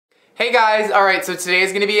Hey guys, alright, so today is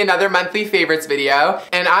going to be another monthly favorites video,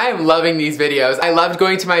 and I am loving these videos. I loved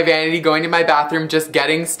going to my vanity, going to my bathroom, just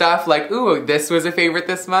getting stuff like, ooh, this was a favorite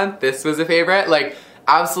this month, this was a favorite, like,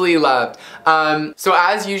 absolutely loved. So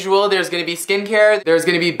as usual, there's going to be skincare, there's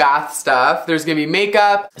going to be bath stuff, there's going to be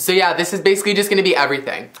makeup. So yeah, this is basically just going to be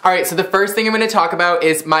everything. Alright, so the first thing I'm going to talk about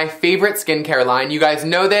is my favorite skincare line. You guys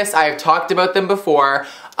know this, I have talked about them before.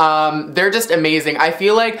 They're just amazing. I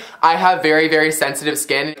feel like I have very, very sensitive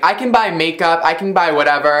skin. I can buy makeup, I can buy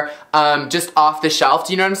whatever, just off the shelf,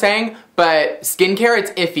 do you know what I'm saying? But skincare,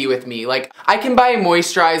 it's iffy with me. Like, I can buy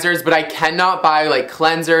moisturizers, but I cannot buy like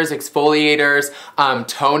cleansers, exfoliators,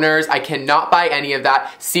 toners. I cannot buy any of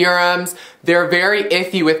that. Serums, they're very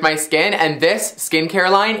iffy with my skin, and this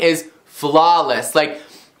skincare line is flawless. Like,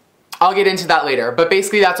 I'll get into that later, but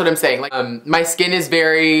basically that's what I'm saying. Like, my skin is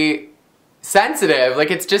very sensitive, like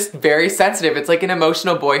it's just very sensitive. It's like an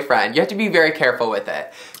emotional boyfriend. You have to be very careful with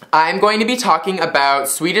it. I'm going to be talking about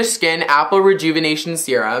Swedish Skin Apple Rejuvenation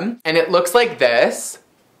Serum, and it looks like this.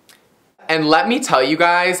 And let me tell you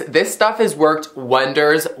guys, this stuff has worked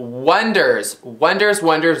wonders, wonders, wonders,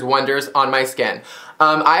 wonders, wonders on my skin.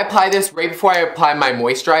 I apply this right before I apply my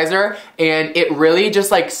moisturizer, and it really just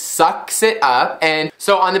like sucks it up. And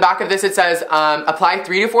so on the back of this it says, apply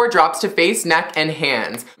 3 to 4 drops to face, neck, and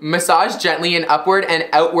hands. Massage gently in upward and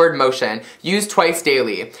outward motion. Use twice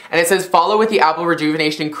daily. And it says follow with the Apple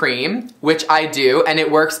Rejuvenation Cream, which I do, and it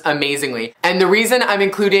works amazingly. And the reason I'm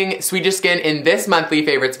including Swedish Skin in this monthly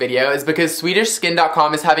favorites video is because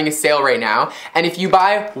SwedishSkin.com is having a sale right now, and if you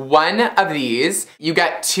buy one of these, you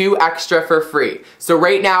get 2 extra for free. So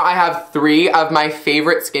right now I have 3 of my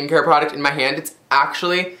favorite skincare product in my hand. It's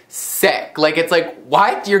actually sick. Like, it's like,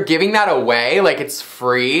 what? You're giving that away? Like, it's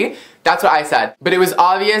free? That's what I said. But it was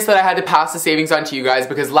obvious that I had to pass the savings on to you guys,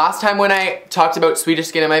 because last time when I talked about Swedish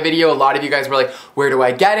Skin in my video, a lot of you guys were like, where do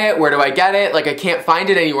I get it? Where do I get it? Like, I can't find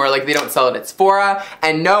it anywhere. Like, they don't sell it at Sephora.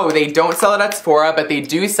 And no, they don't sell it at Sephora, but they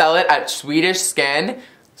do sell it at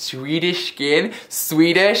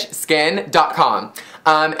SwedishSkin.com.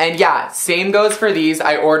 And yeah, same goes for these.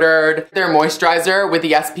 I ordered their moisturizer with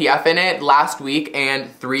the SPF in it last week,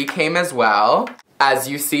 and 3 came as well, as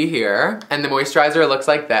you see here. And the moisturizer looks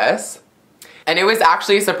like this. And it was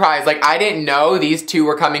actually a surprise. Like, I didn't know these 2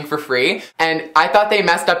 were coming for free, and I thought they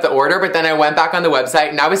messed up the order, but then I went back on the website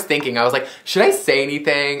and I was thinking, I was like, should I say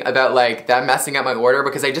anything about like that messing up my order?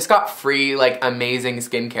 Because I just got free, like, amazing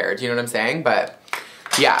skincare. Do you know what I'm saying? But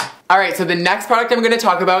yeah. Alright, so the next product I'm going to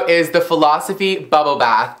talk about is the Philosophy Bubble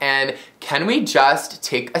Bath. And can we just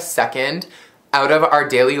take a second out of our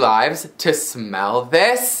daily lives to smell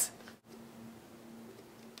this?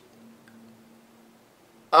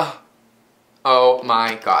 Oh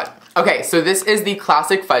my god. Okay, so this is the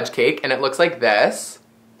classic fudge cake, and it looks like this.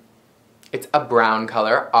 It's a brown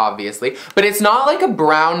color, obviously, but it's not like a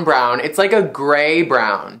brown brown, it's like a gray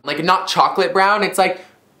brown. Like, not chocolate brown, it's like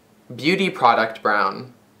beauty product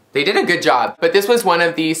brown. They did a good job. But this was one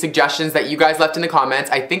of the suggestions that you guys left in the comments.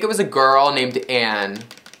 I think it was a girl named Anne.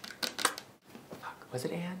 Fuck, was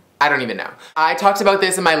it Anne? I don't even know. I talked about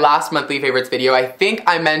this in my last monthly favorites video. I think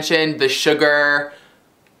I mentioned the sugar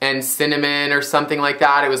and cinnamon or something like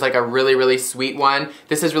that. It was like a really, really sweet one.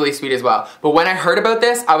 This is really sweet as well. But when I heard about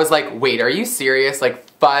this, I was like, wait, are you serious? Like,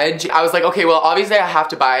 fudge? I was like, okay, well, obviously I have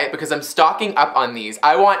to buy it because I'm stocking up on these.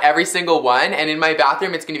 I want every single one, and in my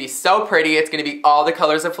bathroom, it's gonna be so pretty. It's gonna be all the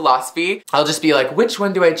colors of Philosophy. I'll just be like, which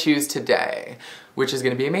one do I choose today? Which is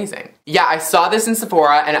gonna be amazing. Yeah, I saw this in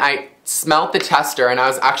Sephora, and I smelled the tester, and I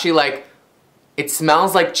was actually like, it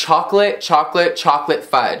smells like chocolate, chocolate, chocolate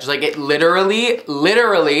fudge. Like, it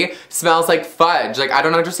literally smells like fudge. Like, I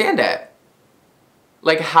don't understand it.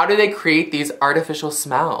 Like, how do they create these artificial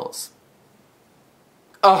smells?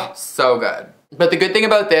 Oh, so good. But the good thing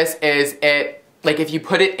about this is it, like, if you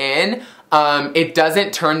put it in, it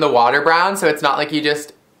doesn't turn the water brown, so it's not like you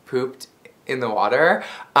just pooped in the water,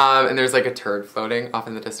 and there's like a turd floating off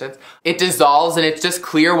in the distance. It dissolves, and it's just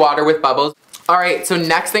clear water with bubbles. Alright, so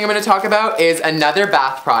next thing I'm going to talk about is another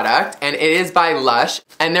bath product, and it is by Lush,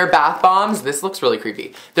 and their bath bombs, this looks really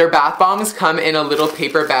creepy. Their bath bombs come in a little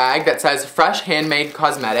paper bag that says Fresh Handmade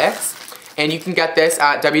Cosmetics, and you can get this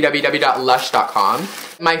at www.lush.com.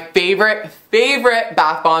 My favorite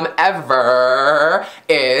bath bomb ever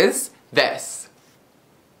is this.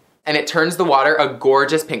 And it turns the water a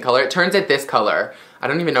gorgeous pink color. It turns it this color. I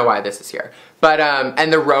don't even know why this is here. But,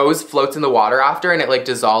 and the rose floats in the water after, and it like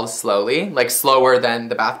dissolves slowly, like slower than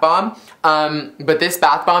the bath bomb. But this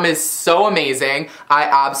bath bomb is so amazing. I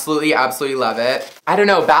absolutely, absolutely love it. I don't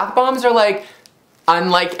know, bath bombs are like,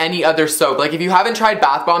 unlike any other soap. Like, if you haven't tried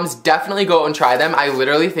bath bombs, definitely go out and try them. I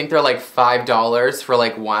literally think they're like $5 for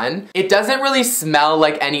like one. It doesn't really smell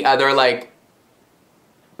like any other like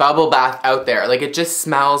bubble bath out there. Like, it just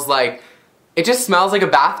smells like a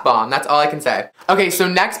bath bomb. That's all I can say. Okay, so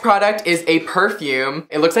next product is a perfume.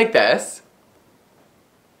 It looks like this.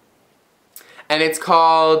 And it's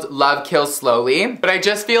called Love Kills Slowly. But I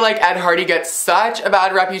just feel like Ed Hardy gets such a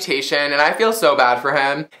bad reputation, and I feel so bad for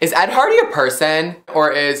him. Is Ed Hardy a person,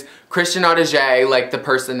 or is Christian Audigier like the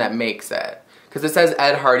person that makes it? Because it says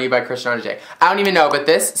Ed Hardy by Christian Audigier. I don't even know, but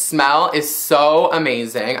this smell is so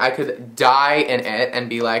amazing. I could die in it and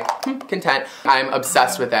be like, content. I'm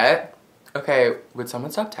obsessed with it. Okay, would someone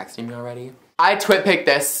stop texting me already? I twit picked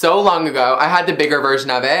this so long ago. I had the bigger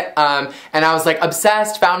version of it, and I was like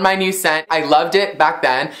obsessed, found my new scent. I loved it back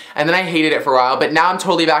then, and then I hated it for a while, but now I'm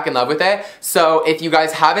totally back in love with it. So if you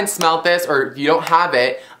guys haven't smelled this, or if you don't have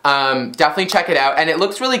it, definitely check it out. And it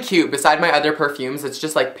looks really cute. Beside my other perfumes, it's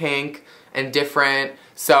just like pink and different.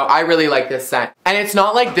 So I really like this scent. And it's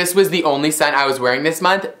not like this was the only scent I was wearing this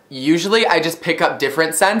month. Usually I just pick up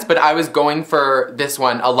different scents, but I was going for this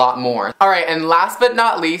one a lot more. Alright, and last but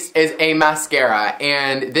not least is a mascara.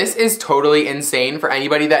 And this is totally insane for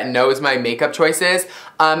anybody that knows my makeup choices.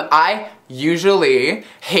 I usually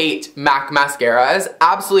hate MAC mascaras.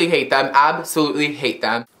 Absolutely hate them. Absolutely hate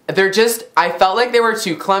them. They're just, I felt like they were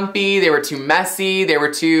too clumpy, they were too messy, they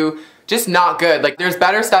were too just not good. Like, there's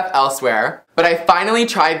better stuff elsewhere. But I finally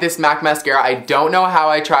tried this MAC mascara. I don't know how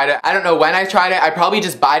I tried it. I don't know when I tried it. I probably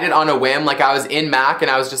just bought it on a whim. Like, I was in MAC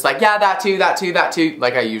and I was just like, yeah, that too, that too, that too,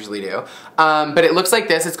 like I usually do. But it looks like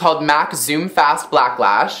this. It's called MAC Zoom Fast Black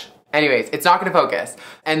Lash. Anyways, it's not gonna focus.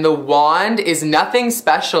 And the wand is nothing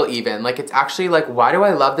special even. Like, it's actually like, why do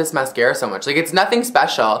I love this mascara so much? Like, it's nothing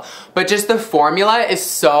special, but just the formula is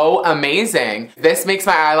so amazing. This makes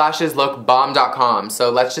my eyelashes look bomb.com.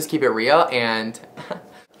 So let's just keep it real and...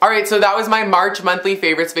 Alright, so that was my March monthly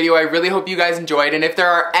favorites video. I really hope you guys enjoyed, and if there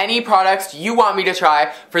are any products you want me to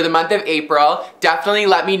try for the month of April, definitely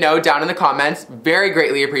let me know down in the comments. Very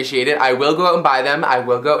greatly appreciated. I will go out and buy them. I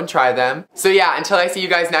will go out and try them. So yeah, until I see you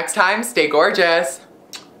guys next time, stay gorgeous.